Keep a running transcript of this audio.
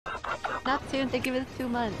Neptune, thank you for the 2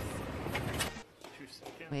 months. 2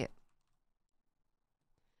 seconds. Wait.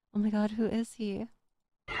 Oh my god, who is he?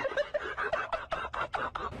 2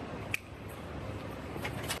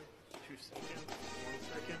 seconds. 1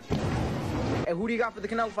 second. Hey, who do you got for the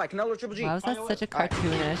Canelo fight? Canelo or Triple G? Why was that such a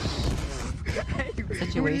cartoonish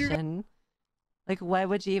situation? Like, why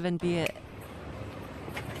would you even be it?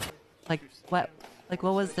 Like, what? Like,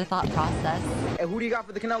 what was the thought process? Hey, who do you got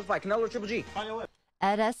for the Canelo fight? Canelo or Triple G?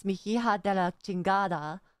 Eres mi hija de la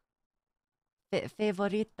chingada.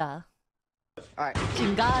 Favorita. Alright.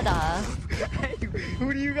 Chingada. Hey,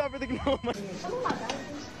 who do you got for the Canelo fight?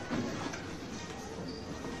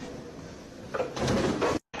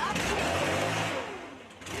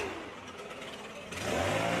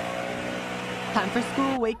 Time for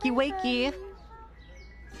school, wakey wakey.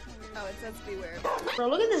 Oh, it says beware. Bro,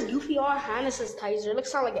 look at this goofy R Hannes's Tizer. It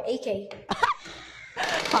looks like an AK.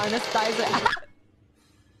 Harness Tizer.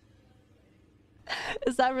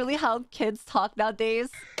 Is that really how kids talk nowadays?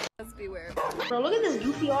 It says beware. Bro, look at this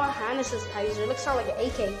goofy R Hannes's Tizer. It looks like an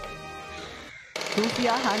AK. Goofy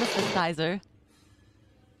Harness Tizer.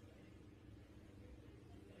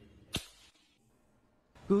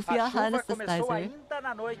 Goofy Harness Tizer. Ainda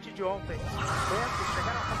na noite de ontem. Ventos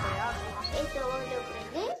chegaram acompanhados. Esto vos lo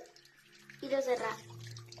prendés y lo cerrás.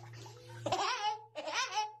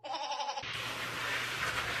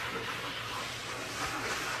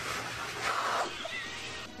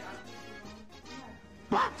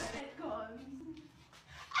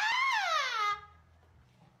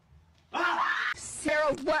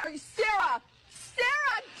 Sarah, what? Sarah!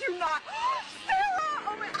 Sarah, do not! Sarah!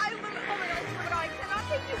 Oh my, I love it. Oh my god, I swear to God, I cannot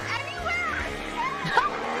take you anywhere!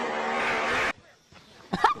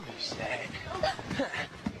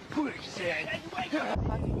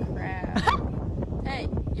 Fucking crap. Hey,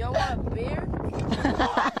 y'all want a beer?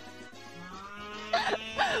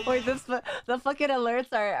 Wait, the fucking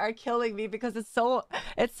alerts are killing me because it's so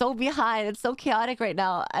behind. It's so chaotic right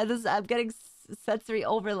now. I'm getting sensory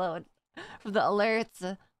overload from the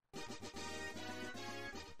alerts.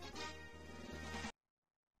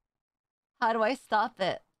 How do I stop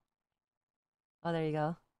it? Oh, there you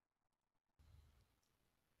go.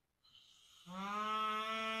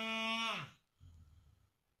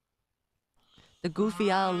 The goofy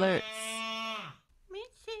alerts.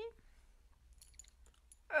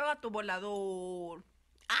 Gato volador.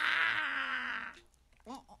 Ah!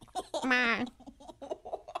 What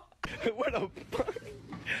the fuck?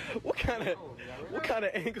 What kind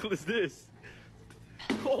of angle is this?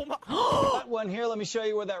 Oh my! That one here, let me show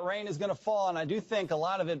you where that rain is going to fall, and I do think a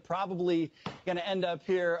lot of it probably going to end up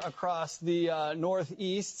here across the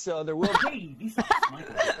northeast. So there will be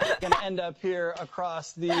going to end up here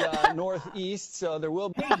across the northeast. So there will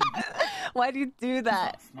be. Why do you do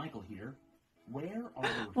that? Michael here. Where are the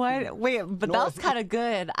Why? Wait, but that was kind of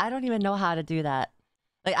good. I don't even know how to do that.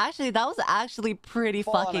 Like, actually, that was actually pretty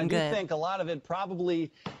fucking good. I do think a lot of it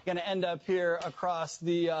probably going to end up here across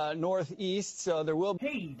the northeast. So there will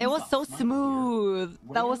be. It was so smooth.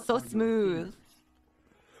 That was so smooth.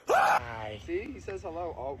 See, he says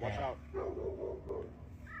hello. Oh, watch out.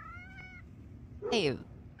 Hey,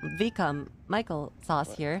 Vikam, Michael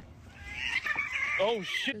Sauce here. Oh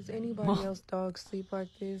shit. Does anybody else dog sleep like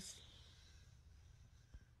this?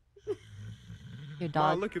 Your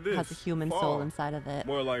dog look at this. has a human soul Fall. inside of it.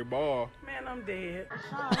 More like ball. Man, I'm dead.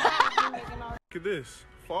 Look at this.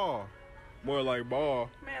 Fall. More like ball.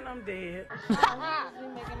 Man, I'm dead.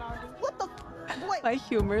 What the? Wait. My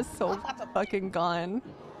humor's so fucking gone.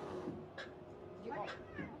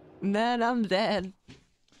 Man, I'm dead.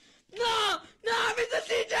 No, Mr.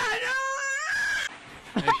 CJ,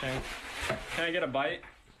 no! Hey Shane, can I get a bite?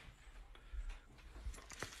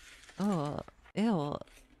 Oh, ew.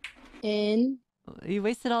 N You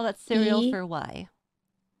wasted all that cereal E for why?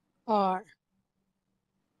 R.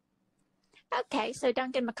 Okay, so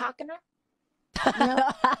Duncan McCockiner?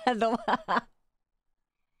 the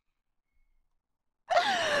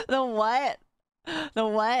the what? The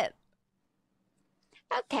what?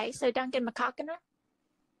 Okay, so Duncan McCockiner?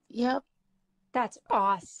 Yep. That's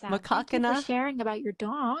awesome. Thank you Macaquina? for sharing about your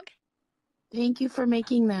dog. Thank you for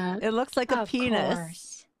making that. It looks like a Of penis.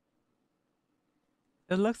 course.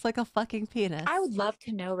 It looks like a fucking penis. I would love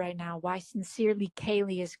to know right now why sincerely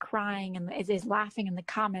Kaylee is crying and is laughing in the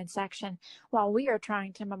comment section while we are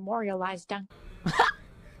trying to memorialize Duncan.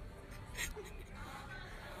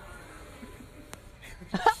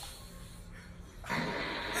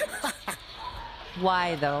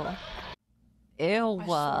 Why though? Ew.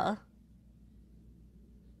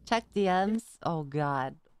 Check DMs. Oh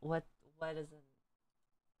god. What is it?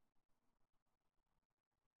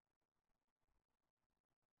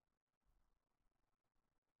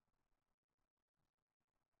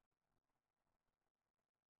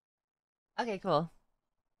 Okay, cool.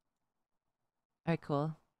 Alright,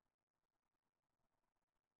 cool.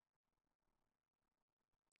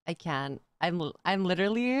 I can't. I'm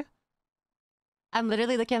literally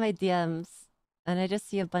looking at my DMs and I just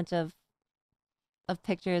see a bunch of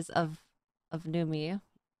pictures of Numi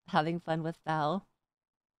having fun with Bao.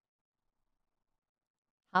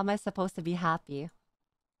 How am I supposed to be happy?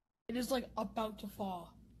 It is like about to fall.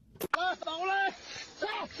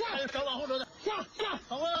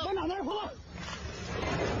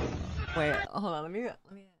 Wait, hold on, let me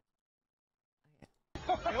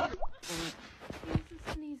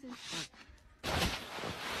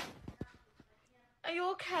Are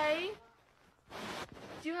you okay?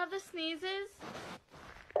 Do you have the sneezes?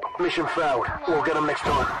 Mission failed. We'll get them next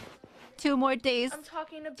time. 2 more days. I'm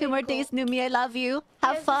talking to 2 more Bingo. days, Numi. I love you.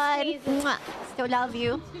 Have Here's the fun. sneezes. Mwah. Still love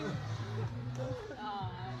you.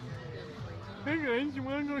 Hey guys, you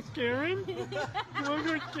wanna go scaring? You wanna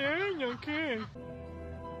go scaring? Okay.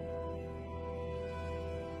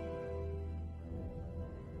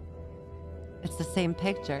 It's the same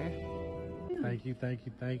picture. Thank you, thank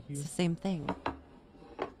you, thank you. It's the same thing.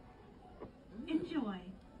 Enjoy.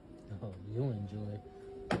 Oh, you enjoy.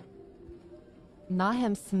 Not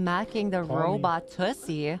him smacking the robot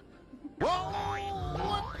tussie.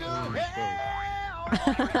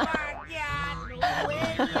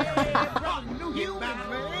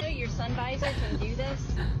 Your sun visor can do this.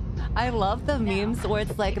 I love the memes where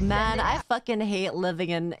it's like, man, I fucking hate living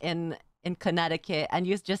in Connecticut, and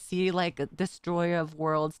you just see like a destroyer of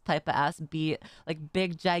worlds type of ass beat, like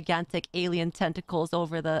big gigantic alien tentacles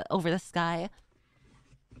over the sky.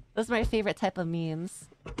 Those are my favorite type of memes.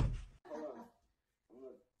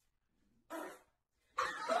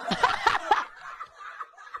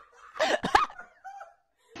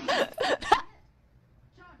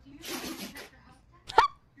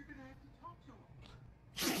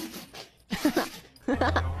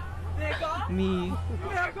 Me.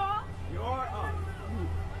 You're up.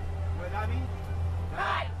 What I mean?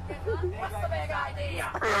 Hey! What's the big idea?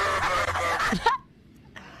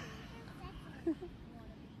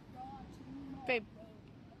 Babe.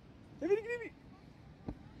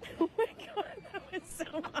 Oh my god, that was so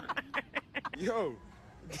hard. Yo,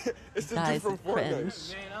 it's a Guys, different cringe.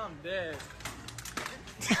 Fortnite. Man, I'm dead.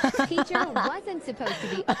 Teacher wasn't supposed to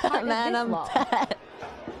be a part Man, of I'm this law. dead.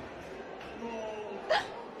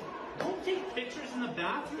 Don't take pictures in the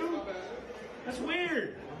bathroom? That's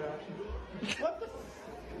weird. What the?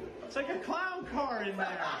 It's like a clown car in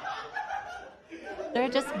there. They're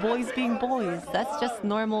just boys being boys. That's just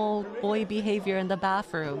normal boy behavior in the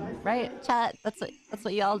bathroom, right? Chat. That's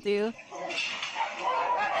what y'all do.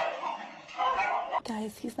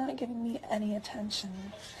 Guys, he's not giving me any attention.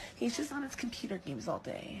 He's just on his computer games all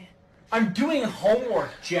day. I'm doing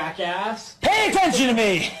homework, jackass. Pay attention to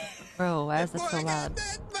me. Bro, why is it so loud?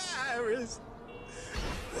 Virus.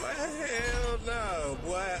 What hell no,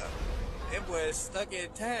 boy. That boy stuck in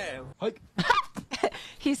time.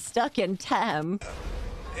 He's stuck in time.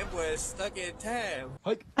 That boy stuck in time.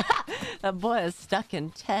 That boy is stuck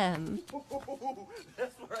in time.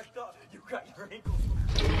 That's where I thought you got your ankles.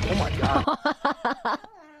 Oh my god.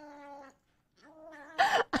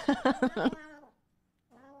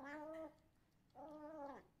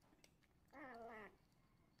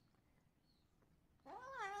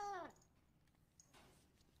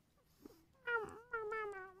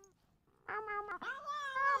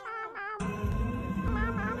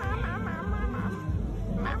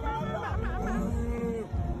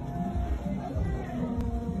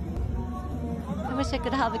 I wish I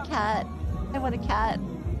could have a cat. I want a cat.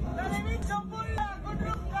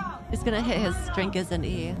 He's gonna hit his drink as an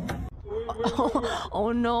E. Oh,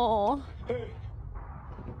 oh no. I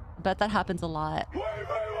bet that happens a lot. Toilet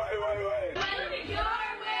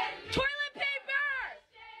paper!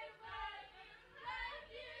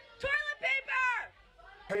 Toilet paper!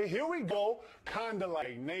 Hey, here we go. Kinda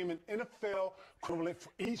like name an NFL equivalent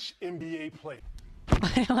for each NBA player.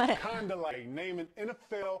 What? Kinda like name an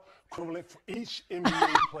NFL equivalent for each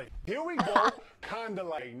NBA player. Here we go. Kinda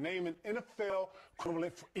like name an NFL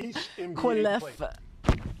equivalent for each NBA player.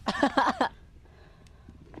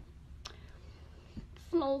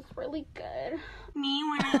 Smells really good. Me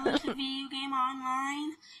when I look at video game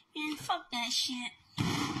online, and fuck that shit.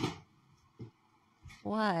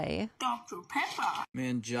 Why? Dr. Pepper.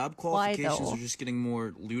 Man, job Why, qualifications though? are just getting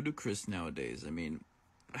more ludicrous nowadays. I mean,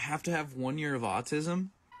 I have to have 1 year of autism?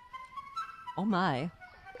 Oh my.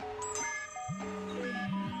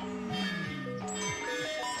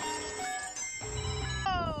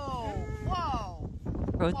 Oh, whoa!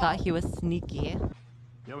 Bro thought he was sneaky.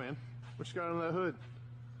 Yo, man. What you got on that hood?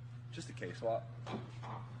 Just a K-swap.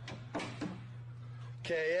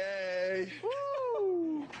 K.A.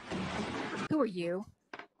 Woo! Who are you?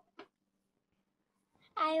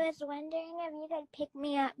 I was wondering if you could pick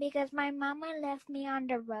me up because my mama left me on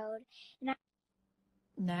the road. And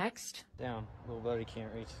Next. Down. Little buddy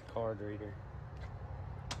can't reach the card reader.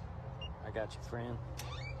 I got you, friend.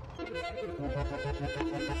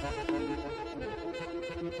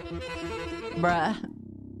 Bruh.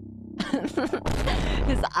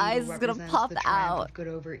 His eyes is gonna pop the triumph out. of good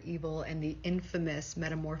over evil and the infamous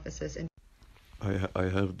metamorphosis in I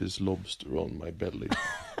have this lobster on my belly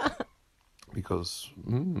because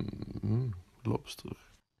lobster.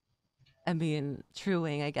 I mean,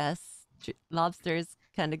 truing, I guess. Lobster's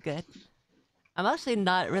kind of good. I'm actually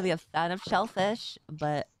not really a fan of shellfish,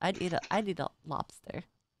 but I'd eat a lobster.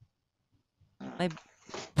 My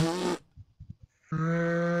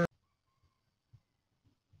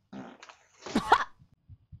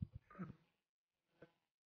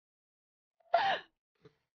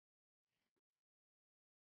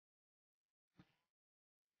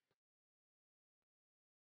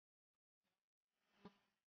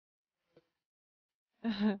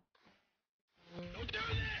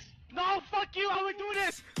No, fuck you! I would do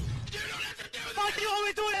this! You don't have to do this! Fuck you! I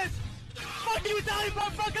would do this! Fuck you, Italian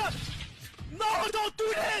motherfucker! No, don't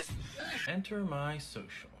do this! Enter my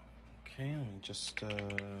social. Okay, let me just, why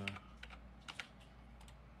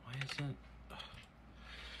isn't...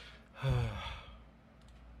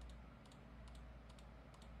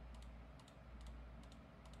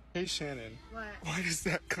 Hey, Shannon. What? Why does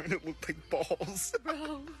that kind of look like balls?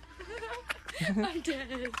 Bro. I'm dead.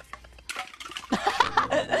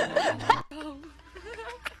 Bro.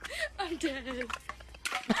 I'm dead.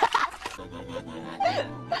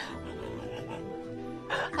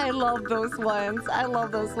 I love those ones. I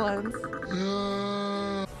love those ones.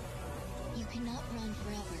 You cannot run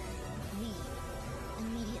forever. Leave.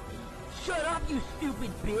 Immediately. Shut up, you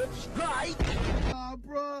stupid bitch! Right?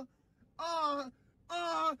 Bruh. Hell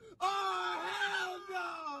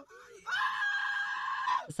no!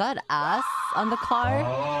 Is that ass on the car?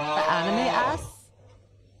 The anime ass?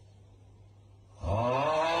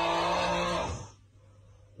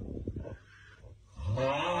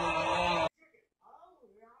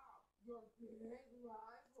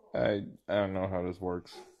 I don't know how this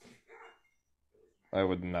works. I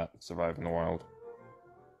would not survive in the wild.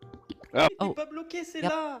 T'es pas bloqué, c'est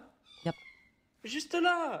là. Yep. Juste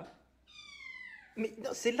là. Mais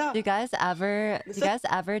non, c'est là. Do you guys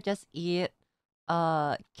ever just eat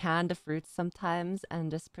canned fruits sometimes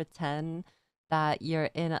and just pretend that you're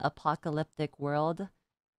in an apocalyptic world?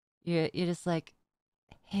 You're just like,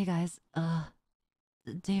 hey guys,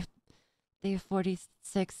 day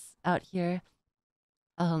 46 out here.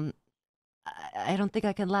 I don't think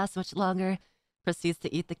I can last much longer. Proceeds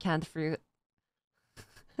to eat the canned fruit.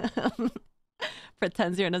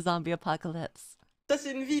 Pretends you're in a zombie apocalypse. Ça,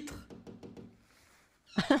 c'est une vitre.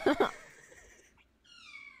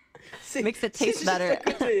 Makes it taste better.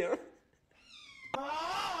 Côté, hein.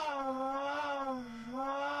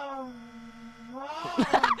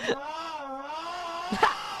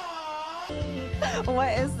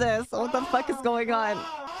 What is this? What the fuck is going on?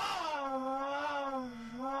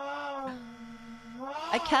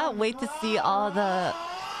 I can't wait to see all the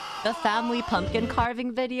family pumpkin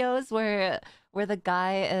carving videos where the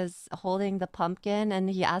guy is holding the pumpkin and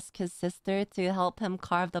he asks his sister to help him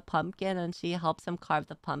carve the pumpkin and she helps him carve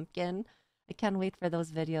the pumpkin. I can't wait for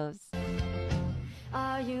those videos.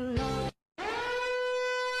 You know.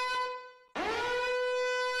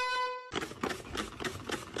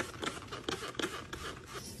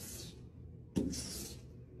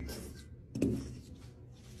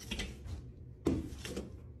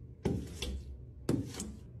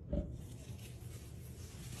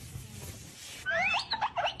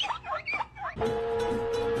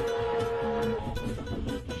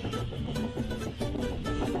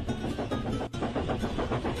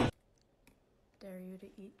 Dare you to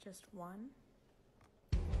eat just one?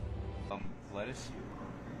 Lettuce.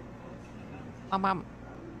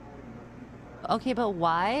 Okay, but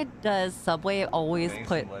why does Subway always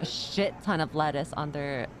put a shit ton of lettuce on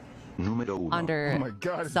their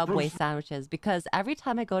Subway sandwiches? Because every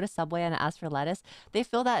time I go to Subway and I ask for lettuce, they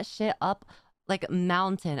fill that shit up like a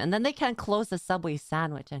mountain, and then they can't close the Subway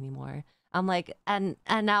sandwich anymore. I'm like, and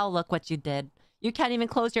now look what you did. You can't even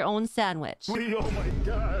close your own sandwich. Lee, oh my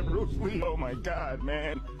God, Bruce Lee, oh my God,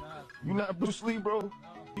 man. You not Bruce Lee, bro?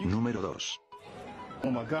 Número 2. Oh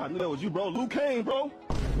my God, that was you, bro. Liu Kang, bro.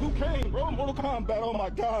 Liu Kang, bro. Mortal Kombat, oh my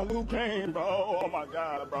God. Liu Kang, bro. Oh my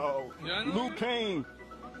God, bro. Liu Kang.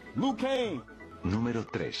 Liu Kang. Número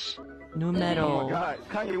 3. Número. Oh my God,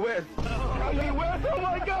 Kanye West. Kanye West. Oh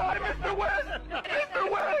my God, Mr. West.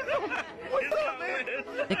 Mr. West. What's up, man?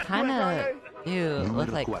 They kind of do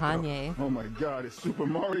look like Kanye. Oh my God, it's Super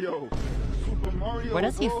Mario. Super Mario. Where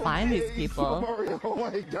does he bro. find these Hey, people? Super Mario. Oh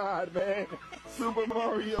my God, man. Super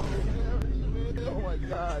Mario. Oh my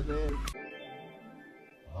God, man.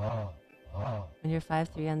 When you're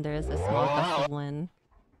 5'3" and there's a small gust of wind.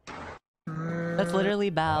 That's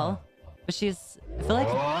literally Bao. But she's, I feel like,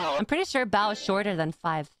 I'm pretty sure Bao is shorter than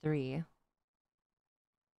 5'3".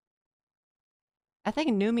 I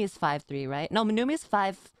think Numi's 5'3", right? No, Numi's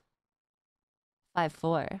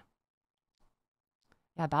 5'4".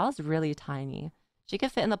 Yeah, Bao's really tiny. She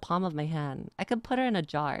could fit in the palm of my hand. I could put her in a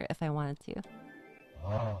jar if I wanted to.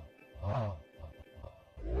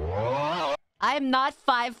 I'm not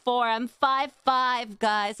 5'4", I'm 5'5",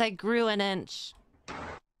 guys. I grew an inch.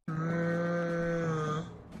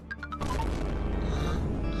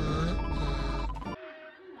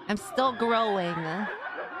 I'm still growing.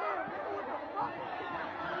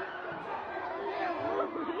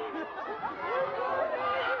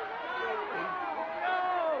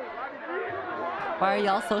 Why are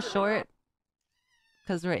y'all so short?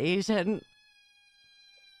 Because we're Asian.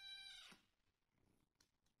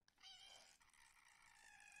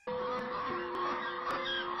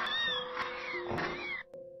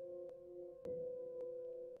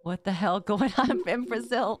 What the hell going on in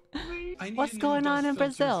Brazil? What's going on in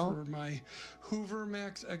Brazil? For my Hoover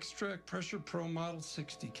Max Extract Pressure Pro Model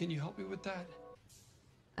 60. Can you help me with that?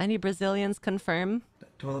 Any Brazilians confirm?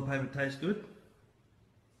 Toilet paper tastes good.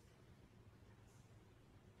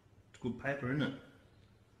 It's good paper, isn't it?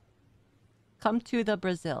 Come to the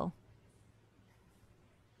Brazil.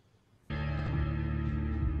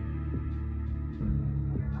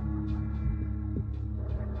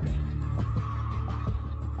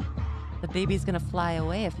 The baby's gonna fly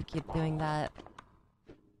away if you keep doing that.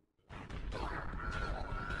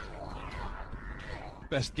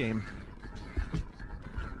 Best game.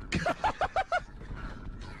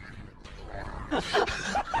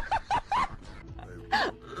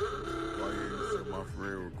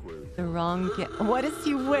 The wrong what is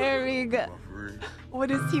he wearing?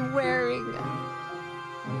 What is he wearing?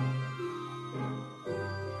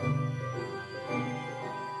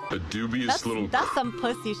 A dubious little... That's some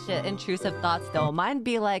pussy shit, intrusive thoughts though. Mine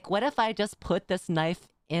be like, what if I just put this knife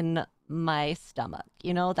in my stomach?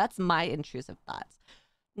 You know, that's my intrusive thoughts.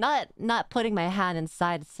 Not putting my hand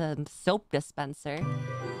inside some soap dispenser.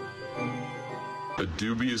 A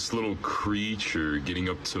dubious little creature getting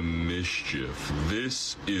up to mischief.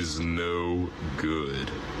 This is no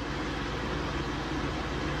good.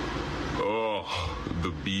 Oh,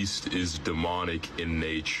 the beast is demonic in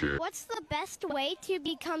nature. What's the best way to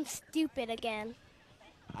become stupid again?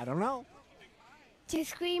 I don't know. To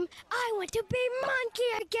scream, I want to be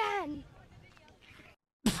monkey again!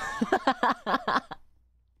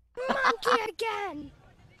 Monkey again!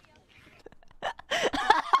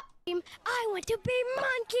 I want to be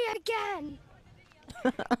monkey again!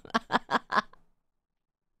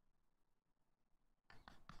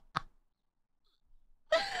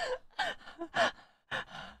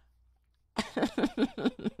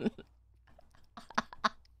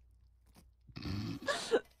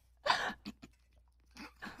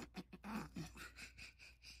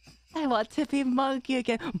 I want to be monkey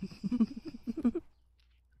again.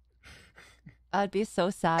 I'd be so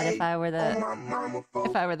sad if I were the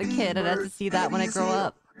kid and I had to see that when I grow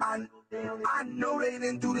up. I know they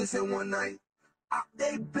didn't do this in one night.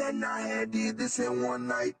 They bet not had did this in one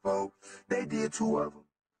night, folks. They did two of them.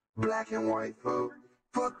 Black and white, folks.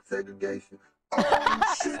 Fuck segregation.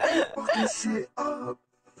 Oh, shit, they fucking shit up.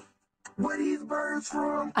 Where these birds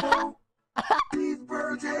from, folks? These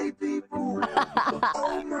birds hate people.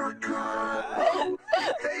 Oh my God.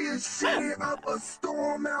 They is shitting up a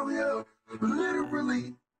storm out here.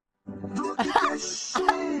 Literally. Look at that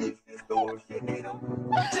shit.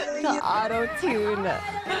 The auto-tune.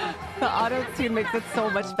 The auto-tune makes it so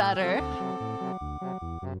much better.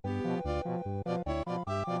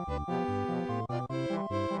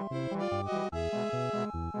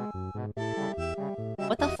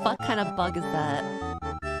 What the fuck kind of bug is that?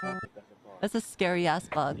 That's a scary ass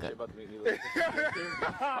bug. Who's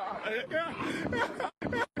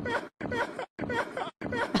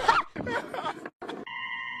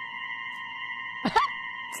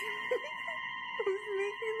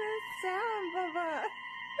making that sound, Bubba?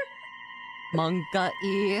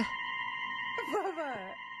 Manga-e. Bubba.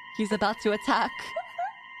 He's about to attack.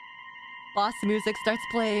 Boss music starts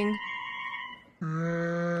playing.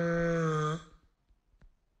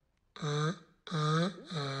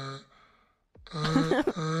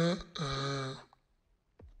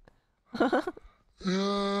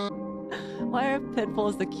 Pitbull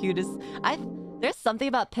is the cutest. There's something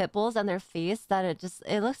about pit bulls and their face that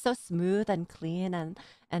it looks so smooth and clean and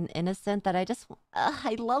innocent that I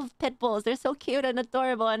love pit bulls. They're so cute and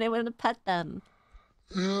adorable, and I want to pet them.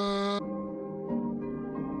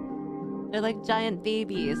 They're like giant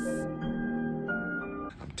babies.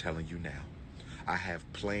 I'm telling you now, I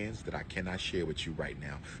have plans that I cannot share with you right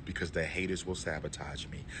now because the haters will sabotage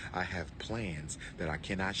me. I have plans that I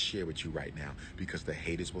cannot share with you right now because the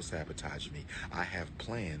haters will sabotage me. I have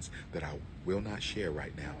plans that I will not share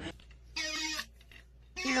right now.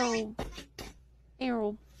 Ew.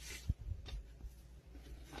 Ew.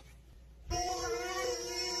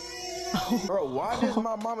 Bro, why does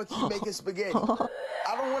my mama keep making spaghetti?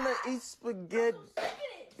 I don't want to eat spaghetti.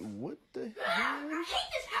 What the hell? I hate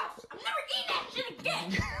this house. I'm never eating that shit again.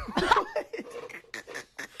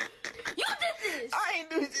 You did this. I ain't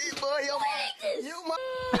do this, boy. Yo, this. You my.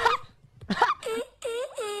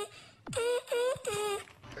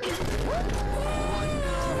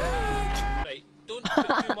 Right, don't put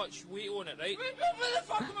too much weight on it, right?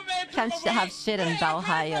 Can't have shit in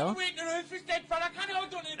Valhalla.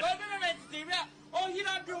 Oh, you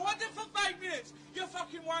don't do what for 5 minutes? You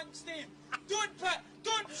fucking wank stain.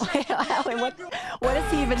 What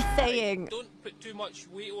is he even saying? Don't put too much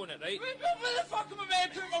weight on it, right? Where the fuck am I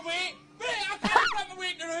meant to put my weight? Wait, I can't put my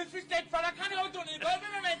weight in the roof instead, for I can't hold on to it. What am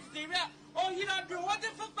I meant to do? Oh, you don't do what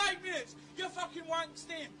for 5 minutes? You fucking wank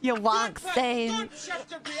stain. You wank stain. Don't shift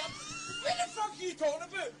the weight up. What the fuck are you talking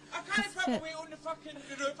about? I can't put my weight on the fucking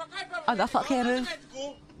roof. I can't put my On the fucking roof.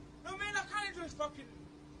 No, man, I can't just fucking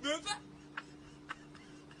move it.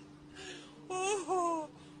 Oh.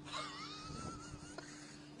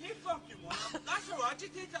 You fucking want. That's how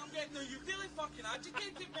agitated I'm getting now. You really fucking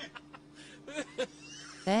agitated me.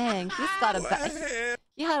 Dang, he's got a bad.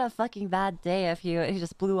 He had a fucking bad day if he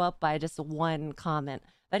just blew up by just one comment.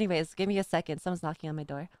 But anyways, give me a second. Someone's knocking on my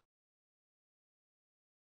door.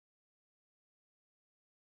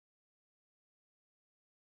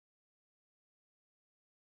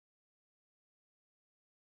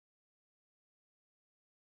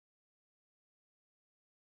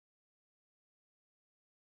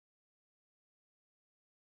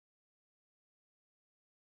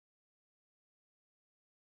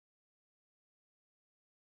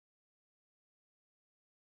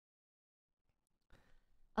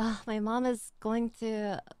 My mom is going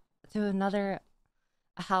to another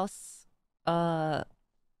house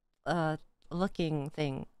looking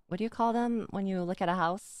thing. What do you call them when you look at a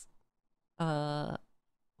house?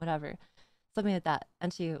 Whatever. Something like that.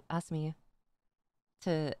 And she asked me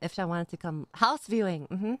if I wanted to come house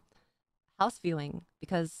viewing. House viewing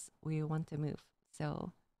because we want to move.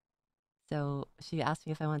 So she asked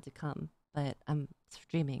me if I wanted to come, but I'm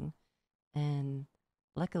streaming and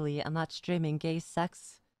luckily I'm not streaming gay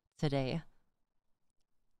sex today.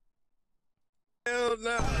 Hell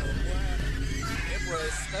no. It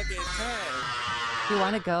was stuck in time. You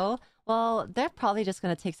want to go? Well, they're probably just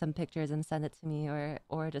gonna take some pictures and send it to me,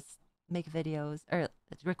 or just make videos or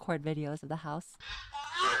record videos of the house.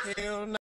 Hell no.